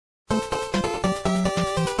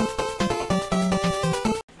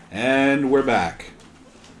And we're back.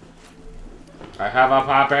 I have a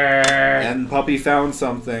puppy! And Puppy found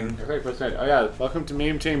something. Oh yeah, welcome to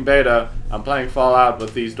Meme Team Beta. I'm playing Fallout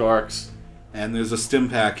with these dorks. And there's a stim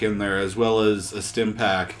pack in there, as well as a stim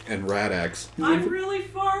pack and Rad-X. I'm really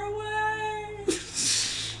far away!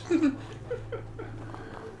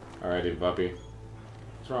 Alrighty, puppy.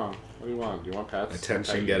 What's wrong? What do you want? Do you want pets?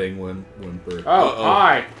 Attention getting whimper. Oh,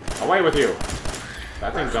 hi! Away with you!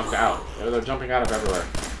 That thing jumped out. They're jumping out of everywhere.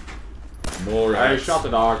 More I rats. shot the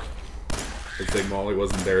dog. Looks like Molly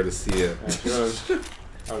wasn't there to see it. Yeah, she was. I would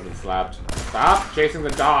have been slapped. Stop chasing the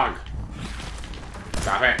dog!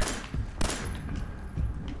 Stop it!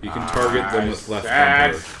 You can target them with left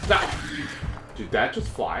bumper. Stop! Did that just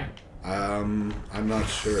fly? I'm not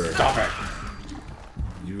sure. Stop it!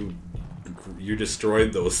 You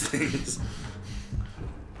destroyed those things.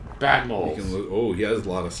 Bad moles. Oh, he has a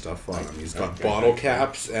lot of stuff on him. He's got bottle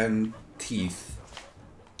caps and teeth.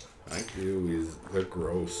 Thank you. Ew, they're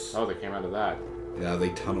gross. Oh, they came out of that. Yeah, they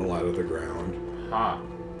tunnel out of the ground. Huh.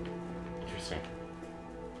 Interesting.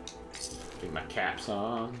 Get my caps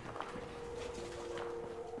on.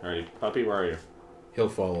 Alright, puppy, where are you? He'll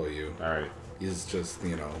follow you. Alright. He's just,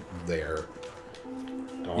 there.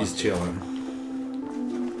 Don't He's chilling.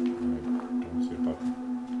 Don't see a puppy.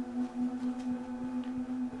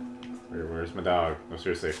 Where's my dog? No,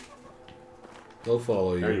 seriously. He'll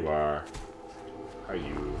follow you. There you are. How are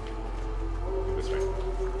you? This way.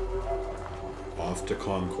 Off to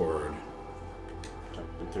Concord.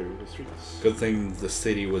 Jumping through the streets. Good thing the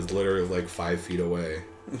city was literally like 5 feet away.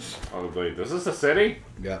 Oh, wait, this is the city?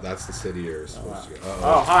 Yeah, that's the city you're supposed to go.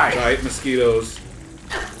 Oh, hi! Giant mosquitoes.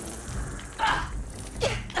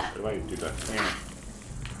 What do I do that?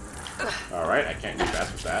 Alright, I can't do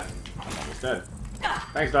fast with that. I'm almost dead.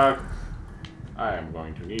 Thanks, dog. I am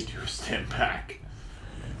going to need to stand back.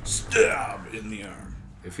 Stab in the arm.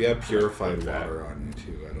 If you have purified water on you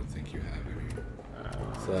too, I don't think you have any.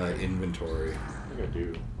 It's inventory. I think I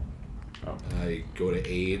do. Oh. Go to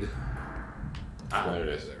aid. Ah, there it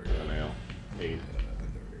is. There we go. The nail. Aid.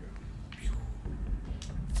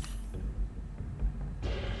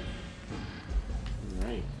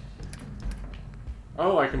 Alright.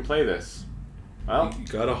 Oh, I can play this. Well. You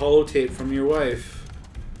got a holotape from your wife.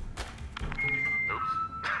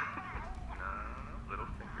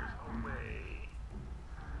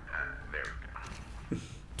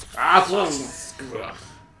 Awesome!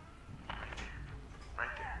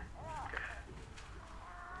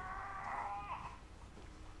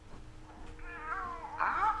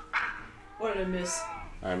 What did I miss?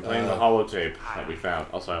 I'm playing the holotape that we found.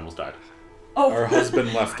 Also, I almost died. Oh, Our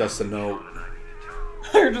husband left us a note.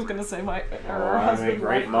 you're just gonna say my. I'm a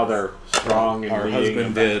great mother, strong and Our being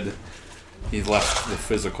husband did. He left the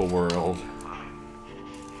physical world.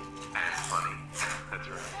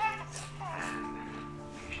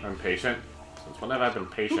 I'm patient. Since when have I been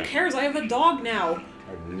patient? Who cares? I have a dog now.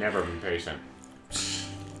 I've never been patient.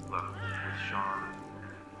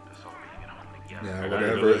 Yeah,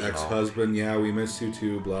 whatever, ex-husband, yeah, we miss you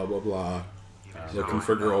too, blah, blah, blah. Looking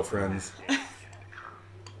for girlfriends.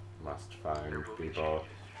 Must find people.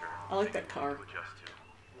 I like that car.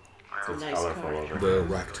 It's a nice colorful car. over The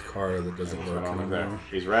wrecked car that doesn't work anymore.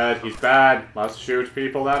 He's red, he's bad. Must shoot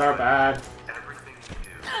people that are bad.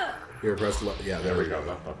 Here, press left. Yeah, there we go.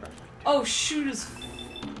 Okay. Oh, shoot his.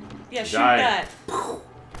 Yeah, shoot Giant. that.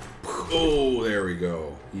 Oh, there we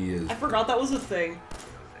go. He is. I forgot that was a thing.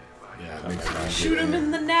 Yeah, it makes sense. Shoot him in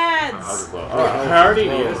the nads. Oh, I already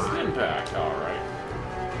need a impact. Alright.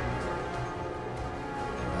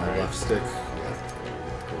 Left stick.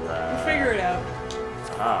 We'll figure it out.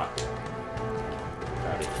 Ah.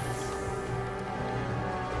 Got it.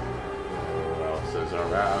 Who else is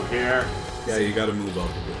around here? Yeah, you gotta move up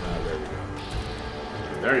a bit. There we go.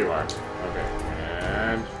 There you are. Okay.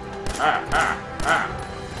 And...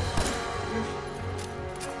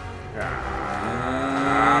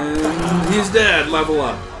 And he's dead. Level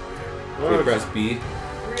up. Okay, press B.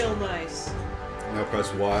 Real nice. Now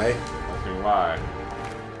press Y. Asking why.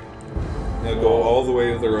 Now go all the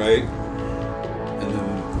way to the right. And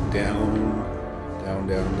then down. Down,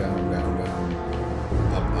 down, down, down, down.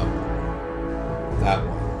 Up, up. That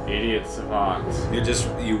one. Idiot savants.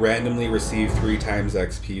 You randomly receive 3 times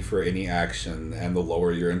XP for any action, and the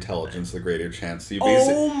lower your intelligence, the greater chance. So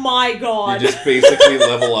Oh my god. You just basically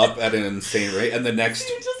level up at an insane rate, and the next...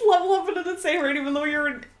 You just level up at an insane rate even though you're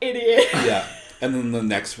an idiot. Yeah. And then the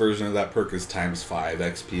next version of that perk is times 5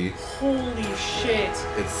 XP. Holy shit.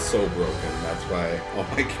 It's so broken. That's why all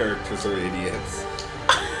my characters are idiots.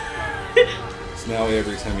 So now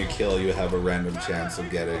every time you kill, you have a random chance of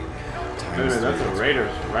getting times 3. That's a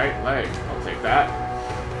Raider's right leg. I'll take that.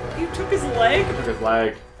 You took his leg? I took his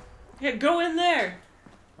leg. Yeah, go in there.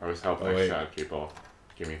 I was helping Oh, my wait. shot people.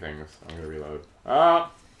 Give me things. I'm gonna reload.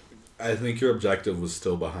 Ah! I think your objective was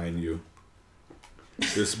still behind you.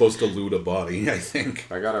 You're supposed to loot a body, I think.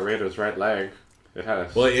 I got a Raider's right leg. It had a...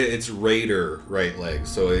 Well, it's Raider right leg,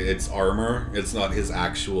 so it's armor. It's not his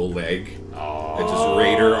actual leg. Oh. It's just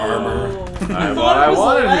Raider armor. I thought it was a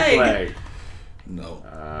wanted his leg. leg. No.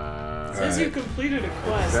 It says you Alright. completed a It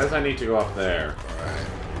quest. says I need to go up there. Alright.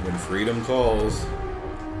 When freedom calls,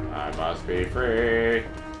 I must be free.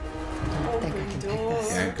 Open door.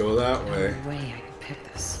 can't go that way. No way I can pick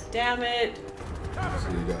this. Damn it. So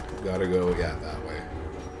you gotta go, yeah, that way.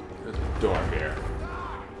 There's a door here.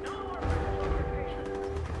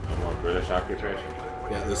 No more British occupation.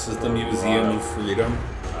 Yeah, this is the Museum of Freedom.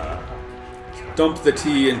 Dump the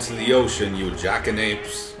tea into the ocean, you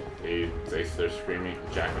jackanapes. They're screaming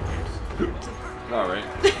jackanapes. Alright.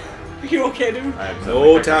 Are you okay, dude? I am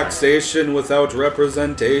No taxation without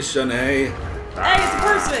representation, eh? Hey, it's a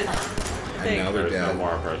person! I And think. now they're There's no dead.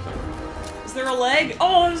 more person. Is there a leg?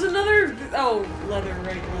 Oh, there's another. Oh, leather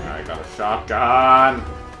right leg. I got a shotgun.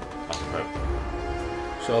 Equip.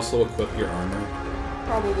 Should also equip your armor.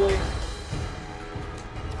 Probably.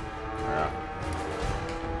 Yeah.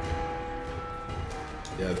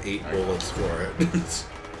 You have 8 bullets for it.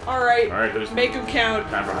 Alright, Alright, there's make them count.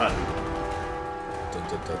 time for hunting.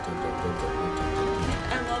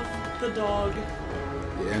 I love the dog.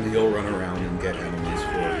 And he'll run around and get enemies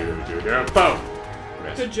for you. Boom!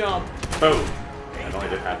 Missed. Good job. Boom! I only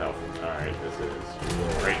did half health. Alright, this is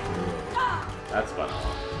great. That's fun.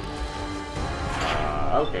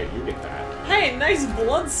 Okay, you get that. Hey, nice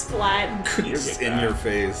blood splat. You Just get in that. your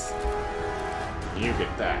face. You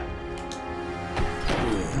get that.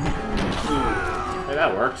 Hey,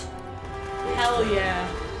 that works. Hell yeah.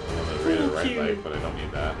 I'm gonna read the right Cute. leg, but I don't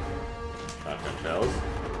need that. Shotgun shells.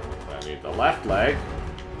 I need the left leg.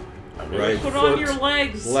 I need Right. Put Foot. on your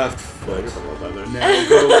legs. Left Leg foot. of the leathers. Now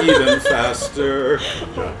go even faster.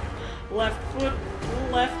 Left foot.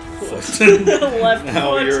 Left foot. Foot. Left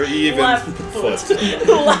Now foot. you're even left foot. foot.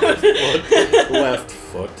 left Foot. Left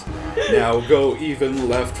foot. Now go even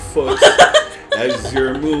left foot. As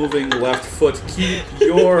you're moving left foot, keep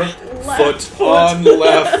your foot foot. on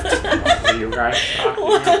left. What are you guys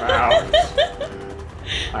talking about?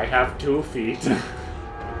 I have 2 feet. Keep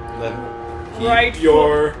Right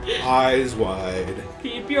your eyes wide.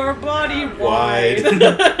 Keep your body Wide.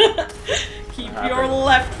 wide. Keep your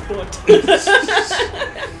left foot.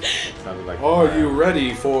 Sounded like Are you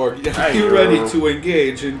ready for? Are Hey, you you. ready to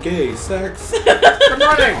engage in gay sex? Good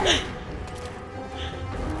morning!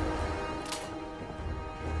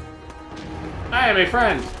 I am a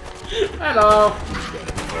friend. Hello.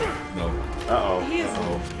 No. Uh-oh. He is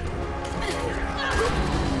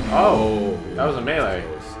Oh, that was a melee.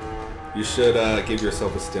 You should give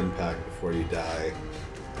yourself a stim pack before you die.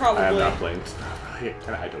 probably. I am not playing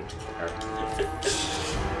and I don't care.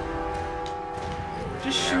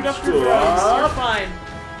 Just shoot up your drugs. You're fine.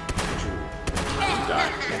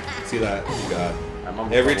 Die. See that? You got. I'm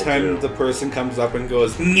on Every level time 2. the person comes up and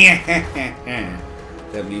goes, that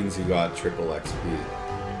means you got triple XP.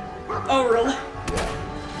 Oh, really? Yeah.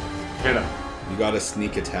 Hit him. You got a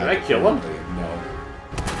sneak attack. Did I kill him? No.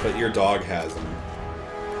 But your dog has him.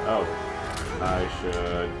 Oh. I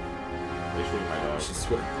should... They shoot my dog. You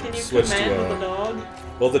should Can you switch command to with the dog?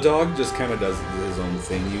 Well, the dog just kind of does his own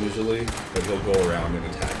thing usually, but he'll go around and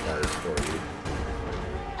attack cars for you.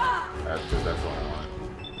 That's what I want.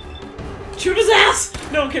 Shoot his ass!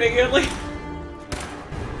 No, I'm kidding. Like,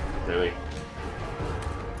 Really?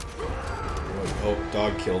 Oh,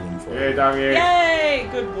 dog killed him for Yay, you. doggy! yay!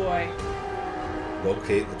 Good boy.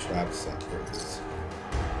 Locate the trap suckers.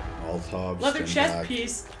 All tabs. Leather stand chest back.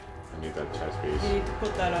 piece. I need that chest You piece. need to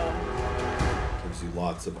put that on. Gives you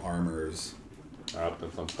lots of armors. Oh,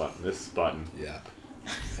 that's some button. This button. Yeah.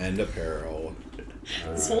 And apparel.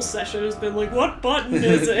 This whole session has been like, what button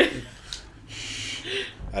is it?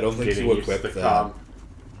 I don't think Getting you used to equipped that. calm.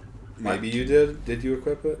 Maybe you did? Did you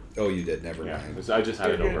equip it? Oh, you did. Never Yeah, mind. I just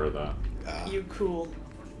had it You're over the... You cool.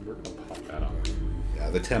 We're gonna pop that on. Yeah,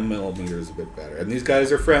 the 10mm is a bit better. And these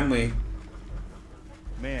guys are friendly.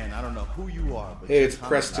 Man, I don't know who you are. But Hey, it's you're I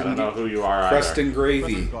Preston. don't know who you are Preston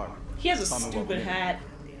Gravy. Preston Garden. He has a Tell me what stupid name. hat.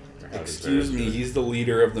 either. Excuse me, he's the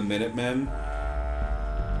leader of the Minutemen.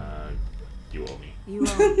 You owe me. You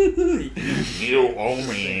are. You owe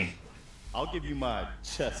me. I'll give you my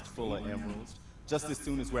chest full of emeralds just as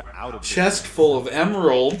soon as we're out of Chest full of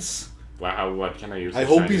emeralds. Wow, what can I use? I to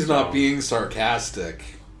hope shiny he's not stone? being sarcastic.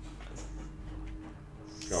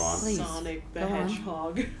 Go on. Please. Sonic the Go on.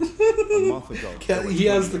 Hedgehog. A month ago. He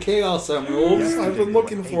has the Chaos Emeralds. I've been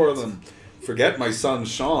looking for them. Forget my son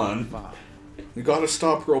Sean. We gotta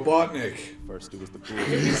stop Robotnik. First it was the It'd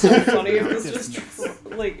be pool. so funny if this just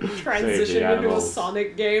like transitioned into a animals.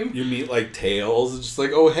 Sonic game. You meet like Tails, it's just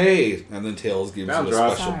like, oh hey, and then Tails gives Sounds you a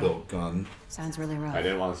rough. special Sorry. built gun. Sounds really rough. I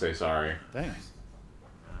didn't want to say sorry. Thanks.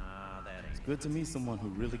 It's good to meet someone who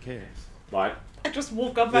really cares. But I just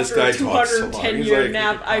woke up This after a guy talks a lot. 210-year He's like-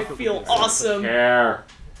 nap. I feel awesome. care.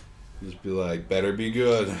 Just be like, better be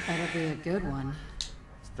good. That'll be a good one.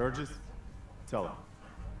 Sturgis, tell him.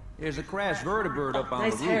 There's a crashed vertibird up on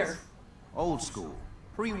Nice the roof. hair. Old school,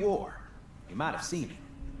 pre-war. You might have seen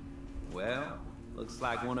it. Well, looks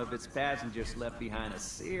like one of its passengers left behind a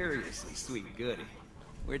seriously sweet goodie.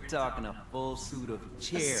 We're talking a full suit of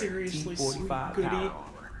chair, seriously sweet T-45 goodie? power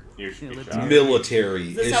armor. You should be Military. shocked. Military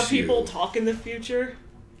Is this issue. how people talk in the future?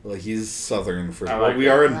 Well, he's southern for. I Well, like we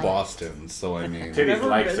that. are in Boston, so I mean, Titties Never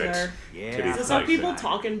likes been it. there. Yeah, Titties Is this how likes people it.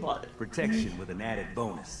 talk in but protection with an added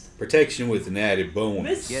bonus. protection with an added bonus.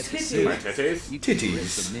 Miss Get the Titty? My suit. titties? You can rip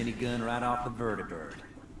Titties. the minigun right off the vertibird.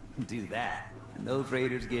 Do that, and those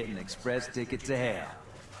raiders get an express ticket to hell.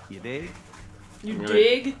 You dig? You Really?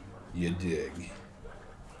 dig? You dig.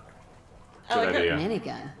 I like Good it. idea.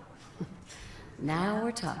 Minigun. Now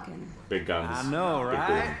we're talking. Big guns. I know, Big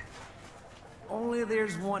right? boom. Only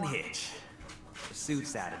there's one hitch. The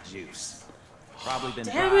suit's out of juice. Probably been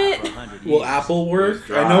Damn dry it. for 100 Will years. apple work? It's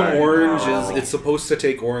I know dry. orange Oh. is. It's supposed to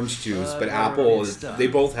take orange juice, but But apple it's is. stuff. They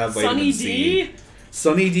both have vitamin Sunny C. D?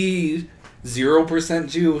 Sunny D, 0%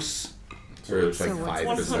 juice. Or it's like So what's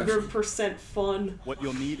 5%. 100% fun. What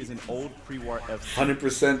you'll need is an old pre-war F.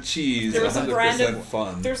 100% cheese, There was a brand 100% of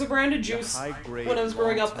fun. There's a brand of juice high-grade, when I was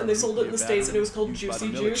growing up, and they sold it in the States, and it was called used by the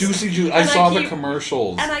Juicy military. Juice. Juicy juice. I And I saw the keep-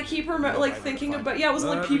 commercials. And I keep thinking about, yeah, it was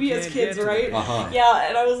like But we PBS can't Kids, get to right? it. Uh-huh. Yeah,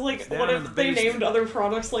 and I was like, down what in if the they basement. named other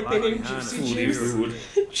products like they Right named behind Juicy us. Foodie Juice,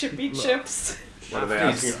 food. Chippy Chips? What are they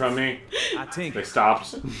asking from me? I think They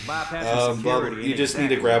stopped. bypassing security. You ain't just need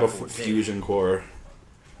to exactly grab a what we're fusion core.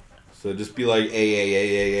 So just be like, Hey,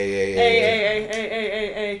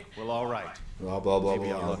 hey. Well, all right. blah blah blah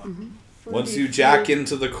Maybe I'll blah. look. Once you jack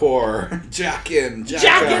into the core, jack in, jack,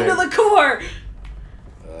 Jack out. into the core!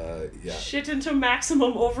 Yeah. Shit into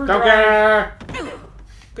maximum Don't overdrive. care!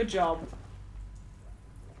 Good job,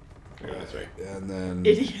 Go this way. And then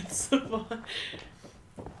idiots.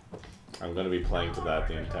 I'm gonna be playing to that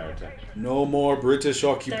the entire time. no more British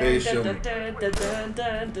occupation. They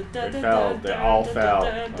fell. They all fell.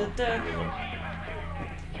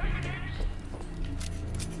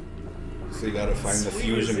 So you gotta find the Sweet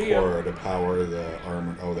fusion museum. core to power the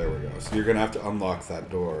armor. Oh, there we go. So you're gonna have to unlock that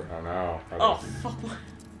door. Oh no. Oh, fuck.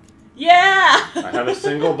 Yeah! I have a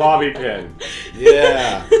single bobby pin.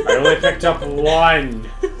 Yeah. I only picked up one.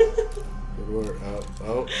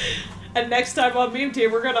 Oh. And next time on Meme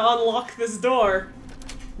Team, we're gonna unlock this door.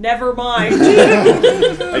 Never mind.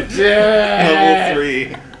 I did. Level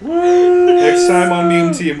 3. Next time on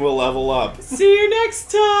Meme Team, we'll level up. See you next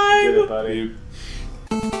time! Did it,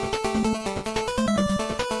 buddy.